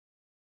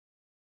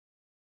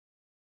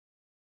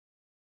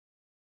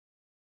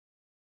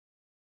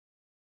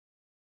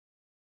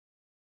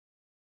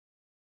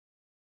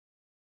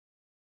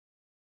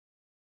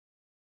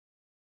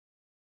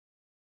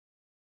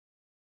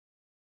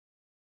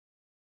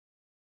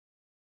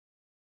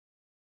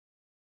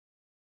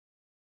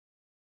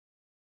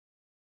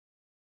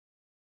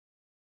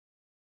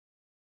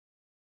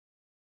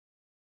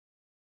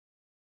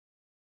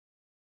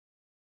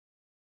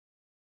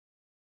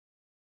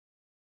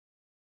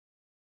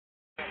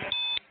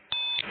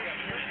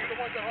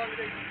got the Harley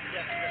Davidson?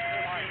 Yes.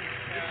 All right.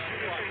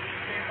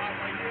 Stand by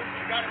right here.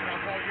 You got it.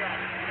 I'll call you out.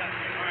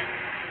 All right.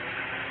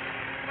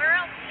 Where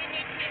else do you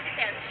need to use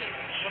them to?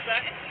 What's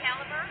that?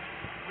 Caliber?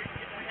 We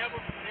have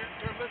them.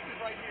 They're listed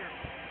right here.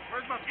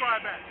 Where's my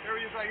scribe at?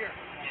 There he is right here.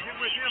 Get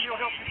with him. He'll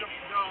help you. He'll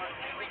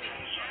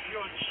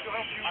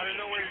help you. I don't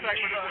know where he's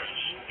segment of this.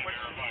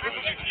 This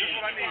is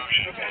what I mean.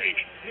 Okay.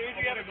 Dave,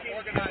 you have to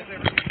organize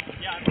everything.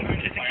 Yeah, I'm trying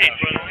to get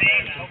brother.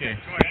 Okay.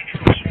 Go ahead.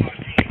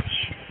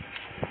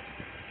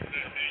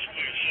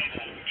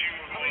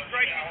 How many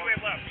strikes do we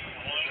have left?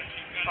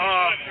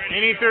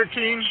 Any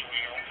 13?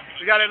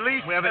 We got at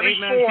least. We have an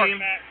 8-man team.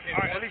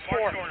 All right, at least 4.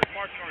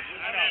 March orders.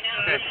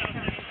 Okay.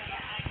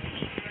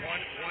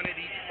 One at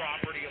each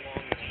property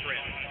along the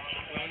strip.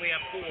 We only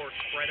have 4.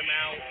 Spread them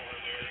out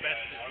as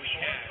best as we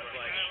can.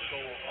 Like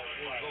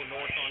we'll go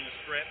north on the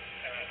strip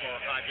for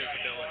high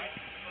visibility.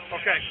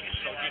 Okay.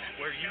 So just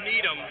where you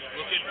need them,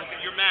 look at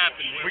your map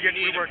and where you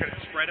need them.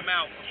 Spread them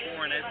out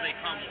before, and as they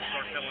come, we'll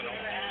start filling them.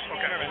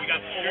 Okay. We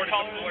got 4 to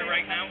deploy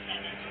right now.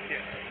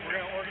 Yeah. We're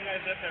gonna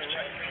organize that there.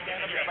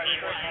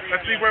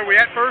 Let's see where we're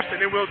at first,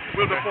 and then we'll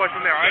deploy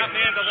from there. All right. We got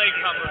Mandalay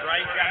covered,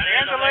 right?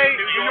 Mandalay,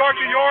 New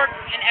York.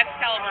 And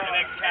Excalibur.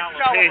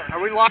 Hey, are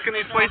we locking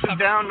these places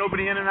down?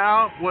 Nobody in and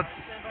out? What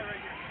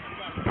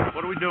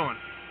are we doing?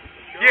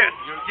 Yes.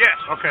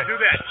 Okay. Do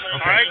that.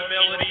 Okay. All right.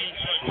 Visibility.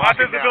 Lock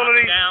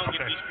visibility. Down.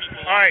 Get Okay. these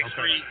people All right. on the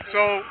street.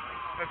 So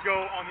let's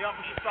go on the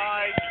opposite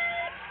side.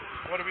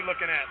 What are we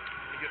looking at?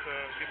 Give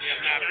me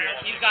a map here.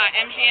 You've got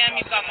MGM,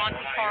 you've got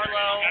Monte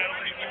Carlo.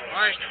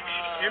 All right.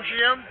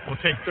 MGM. We'll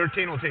take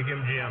 13, we'll take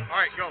MGM. All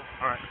right, go.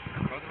 All right.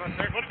 Both of us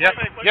there?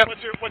 Yep.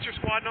 What's your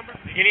squad number?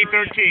 Any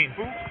 13.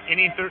 Who?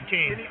 Any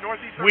 13.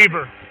 Northeast 13.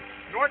 Weaver.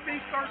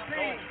 Northeast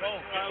 13.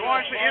 Go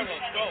on to M.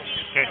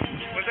 Okay.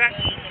 What's that?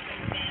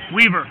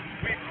 Weaver.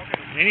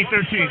 Okay. Any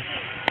 13.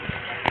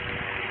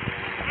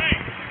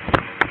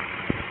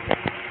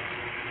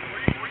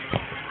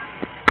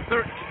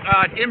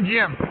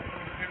 MGM.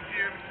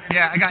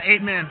 Yeah, I got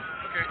 8 men.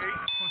 Okay, 8.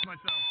 Plus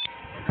myself.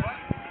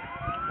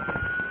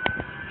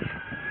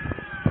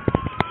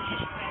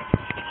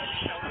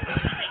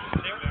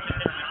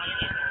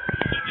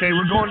 Okay,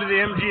 we're going to the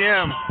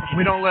MGM.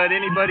 We don't let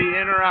anybody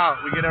in or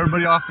out. We get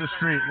everybody off the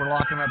street. We're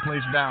locking that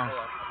place down.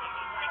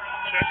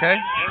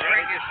 Okay?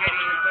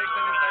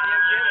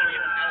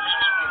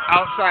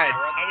 Outside.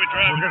 How we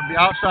driving? We're going to be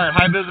outside.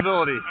 High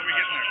visibility. How we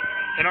getting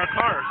there? In our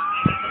cars.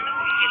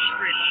 The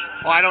street.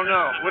 Oh, I don't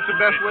know. What's the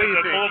best way you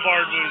The think?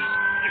 boulevard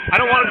was. I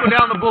don't want to go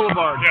down the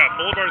boulevard. Yeah,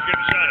 boulevard's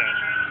getting shot at.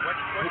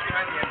 What's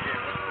behind the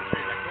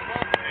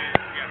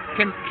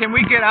MGM? Can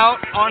we get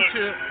out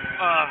onto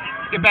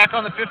get back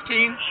on the 15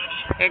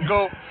 and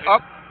go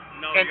up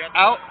and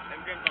out?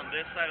 MGM's on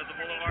this side of the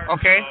boulevard.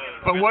 Okay,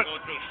 but what?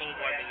 Go through Cove,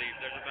 I believe.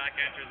 There's a back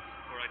entrance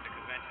for like the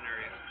convention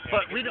area.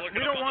 But we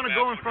don't want to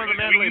go in front of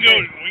the Mandalay We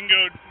Bay. can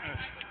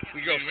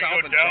go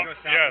south and down.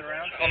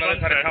 Yeah, On the other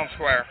side of Town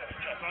Square.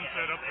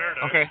 Sunset up there.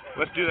 Okay,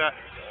 let's do that.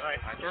 Alright.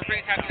 We're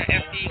pretty happy to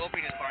FD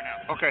opening his car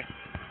now. Okay.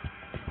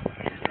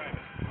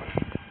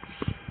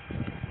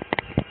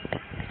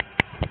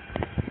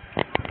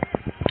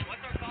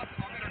 What's our thoughts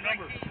on the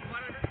number?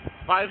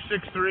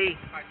 563.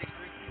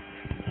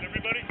 563.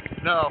 Everybody?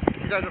 No,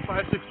 you guys are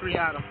 563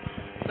 Adam.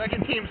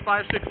 Second team's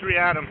 563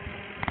 Adam.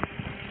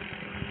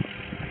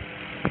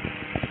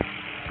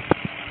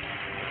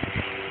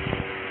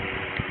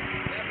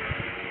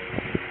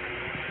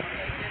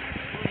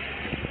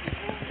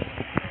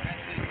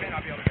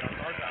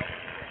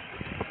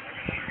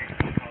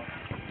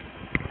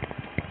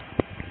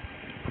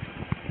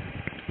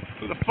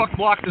 Who the fuck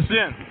blocked us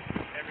in?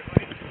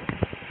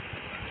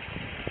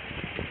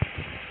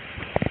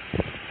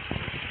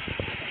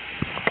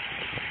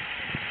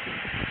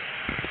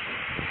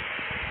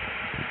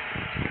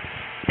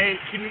 Hey,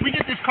 can we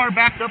get this car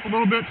backed up a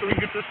little bit so we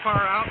can get this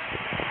car out?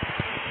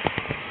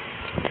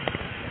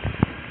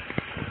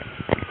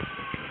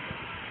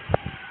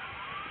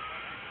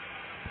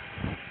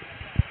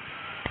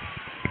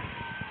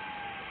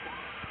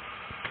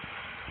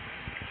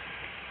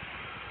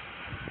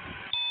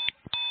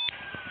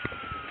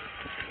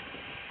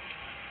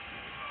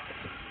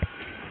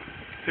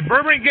 Did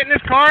Burberry get in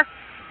his car?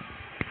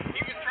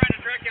 He was trying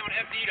to track down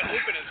FD to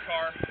open his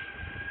car.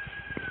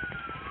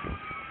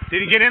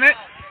 Did he get in it?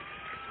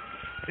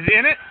 Is he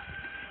in it?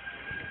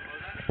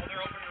 Well,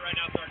 they're opening it right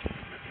now, Sergeant.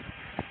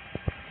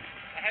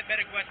 I had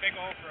Medic West make a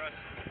hole for us.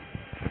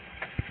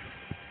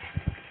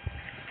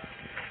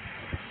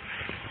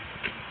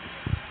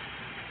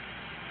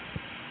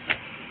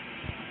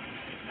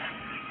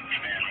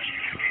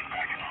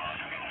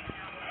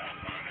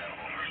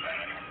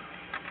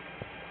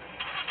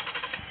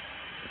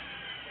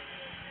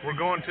 We're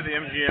going to the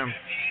MGM.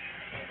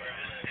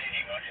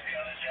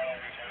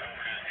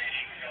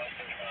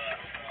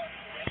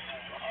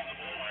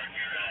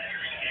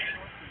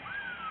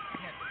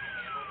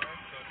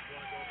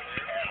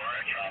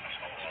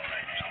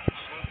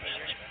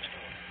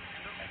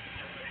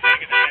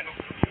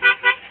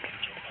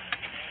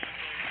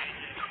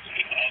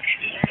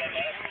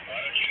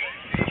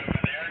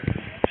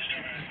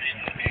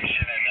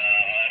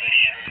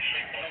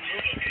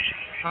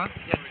 Huh?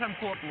 Yeah, just have him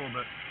pull up a little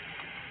bit.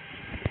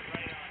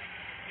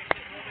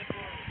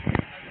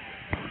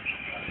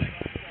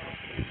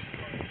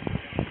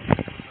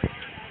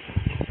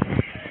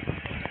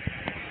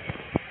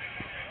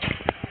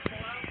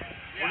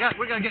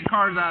 We gotta get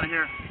cars out of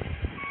here.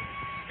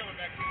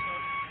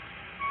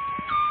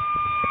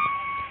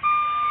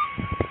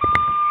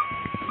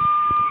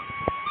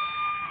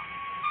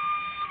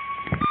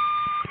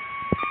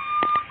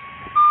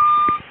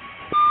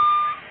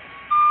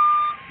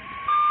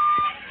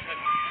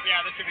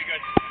 Yeah, that should be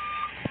good.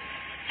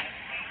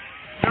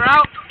 They're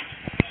out.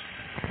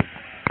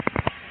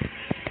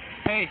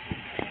 Hey,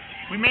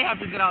 we may have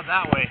to get out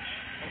that way.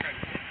 Okay.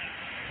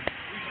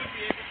 We should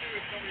be able to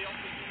if somebody else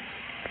is.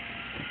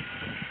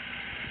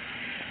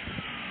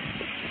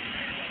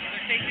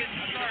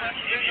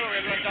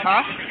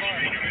 Huh?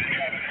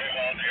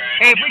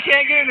 Hey, if we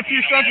can't get in a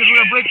few seconds, we're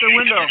gonna break their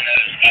window.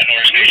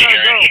 We gotta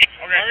go.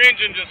 Okay. Our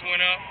engine just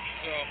went up,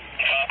 so.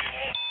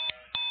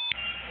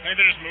 I think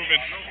they're just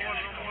moving. No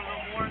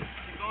more.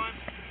 Keep going.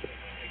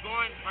 Keep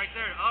going. Right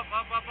there. Up.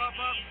 Alright, you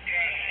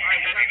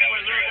got to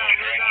put a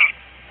little down.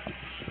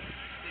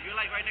 So you're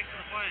like right next to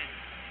the plane.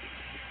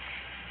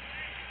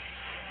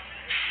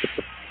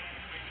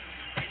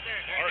 Right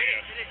there.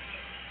 Hit it.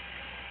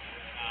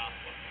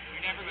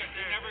 You're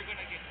never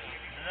gonna get that.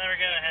 It's never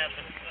gonna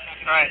happen.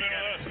 Alright,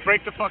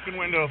 break the fucking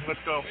window. Let's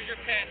go. Where's your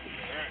pen?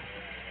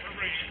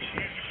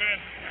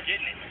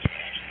 Getting it.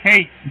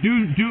 Hey,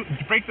 do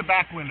break the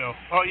back window.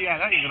 Oh yeah,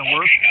 that ain't gonna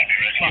work.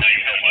 Fuck.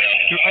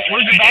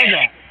 Where's your bag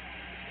at?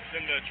 It's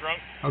in the trunk.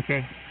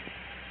 Okay.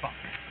 Fuck.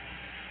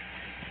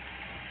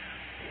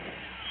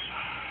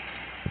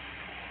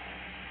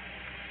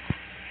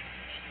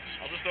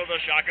 I'll just throw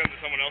those shotguns at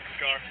someone else's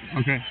car.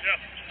 Okay. Yeah.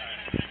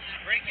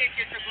 Break it,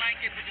 get your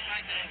blanket, put your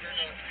blanket over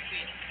the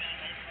seat.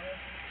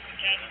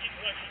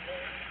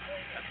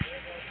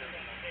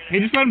 Hey,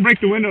 just let him break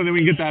the window, then we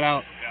can get that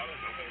out.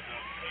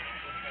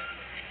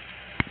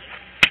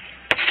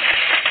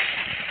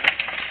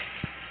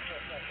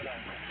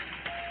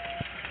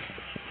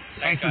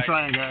 Thanks for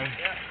trying, guys.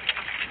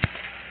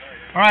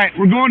 All right,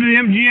 we're going to the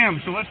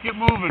MGM, so let's get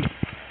moving.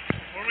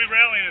 Where are we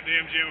rallying at the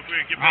MGM if we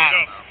can get back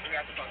up?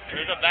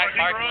 There's a back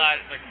parking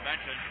lot at the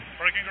convention.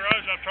 Parking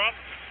garage up top?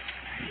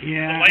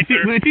 Yeah, I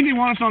think they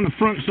want us on the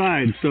front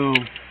side, so.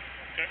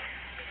 Okay.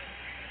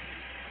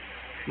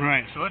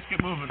 Right, so let's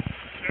get moving.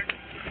 Check.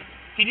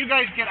 Can you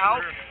guys get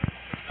out?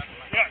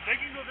 Yeah, they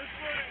can go this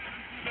way and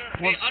through there.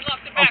 Well, Hey, unlock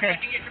the back okay.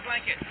 so you can get your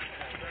blanket.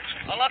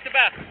 Unlock the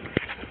back.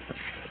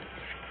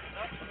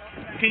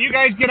 Can you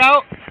guys get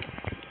out? We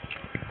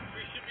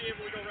should be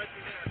able to go right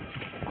through there.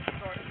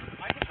 Sorry,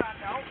 I can back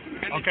out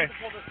and Okay. then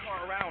pull this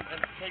car around and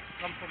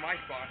come from my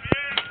spot.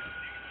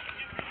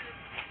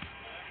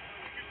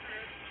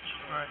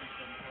 Alright.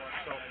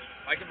 So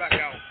I can back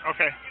out.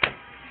 Okay.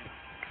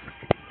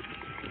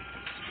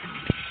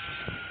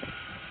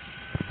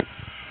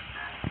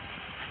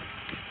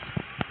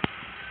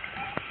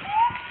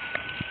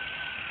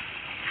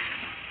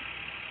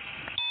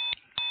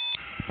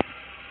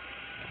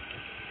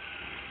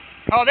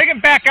 Oh, they can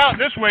back out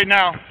this way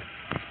now.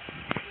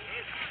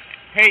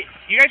 Hey,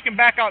 you guys can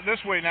back out this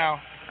way now.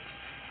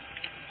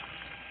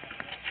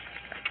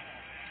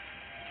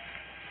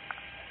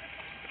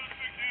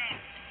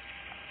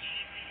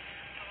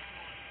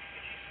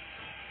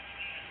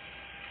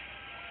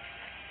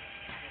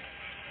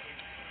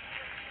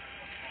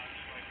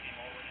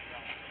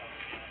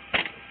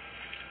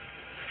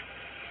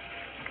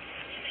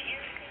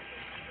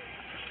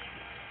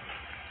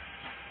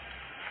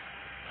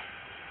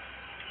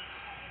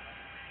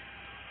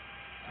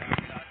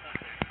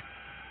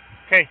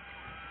 Okay,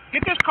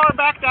 get this car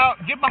backed out,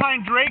 get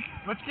behind Drake.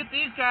 Let's get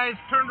these guys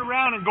turned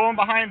around and going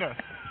behind us.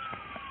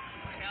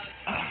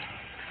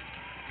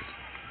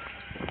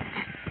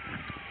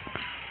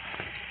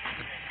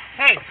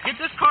 Hey, get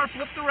this car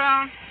flipped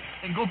around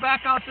and go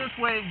back out this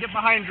way and get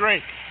behind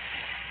Drake.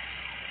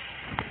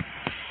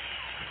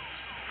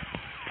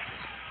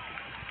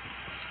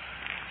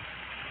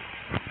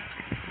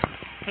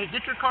 Hey,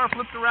 get your car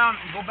flipped around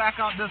and go back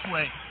out this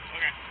way.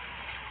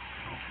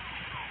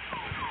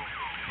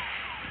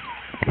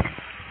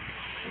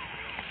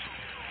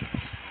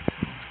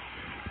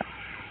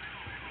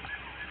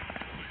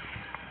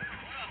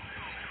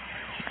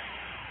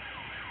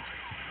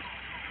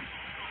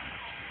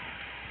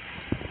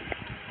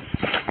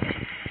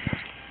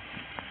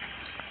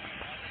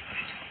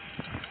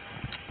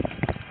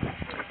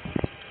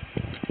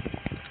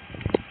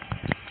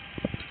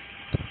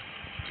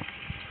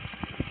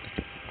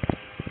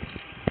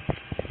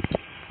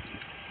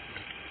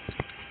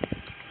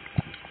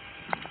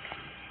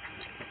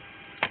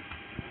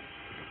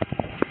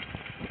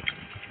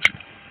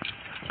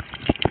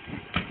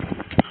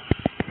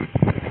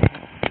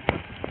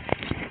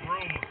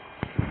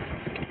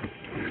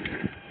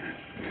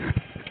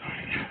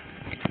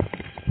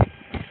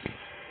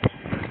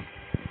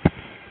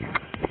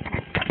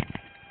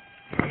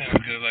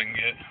 As good as I can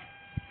get.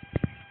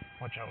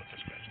 Watch out with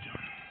this guy.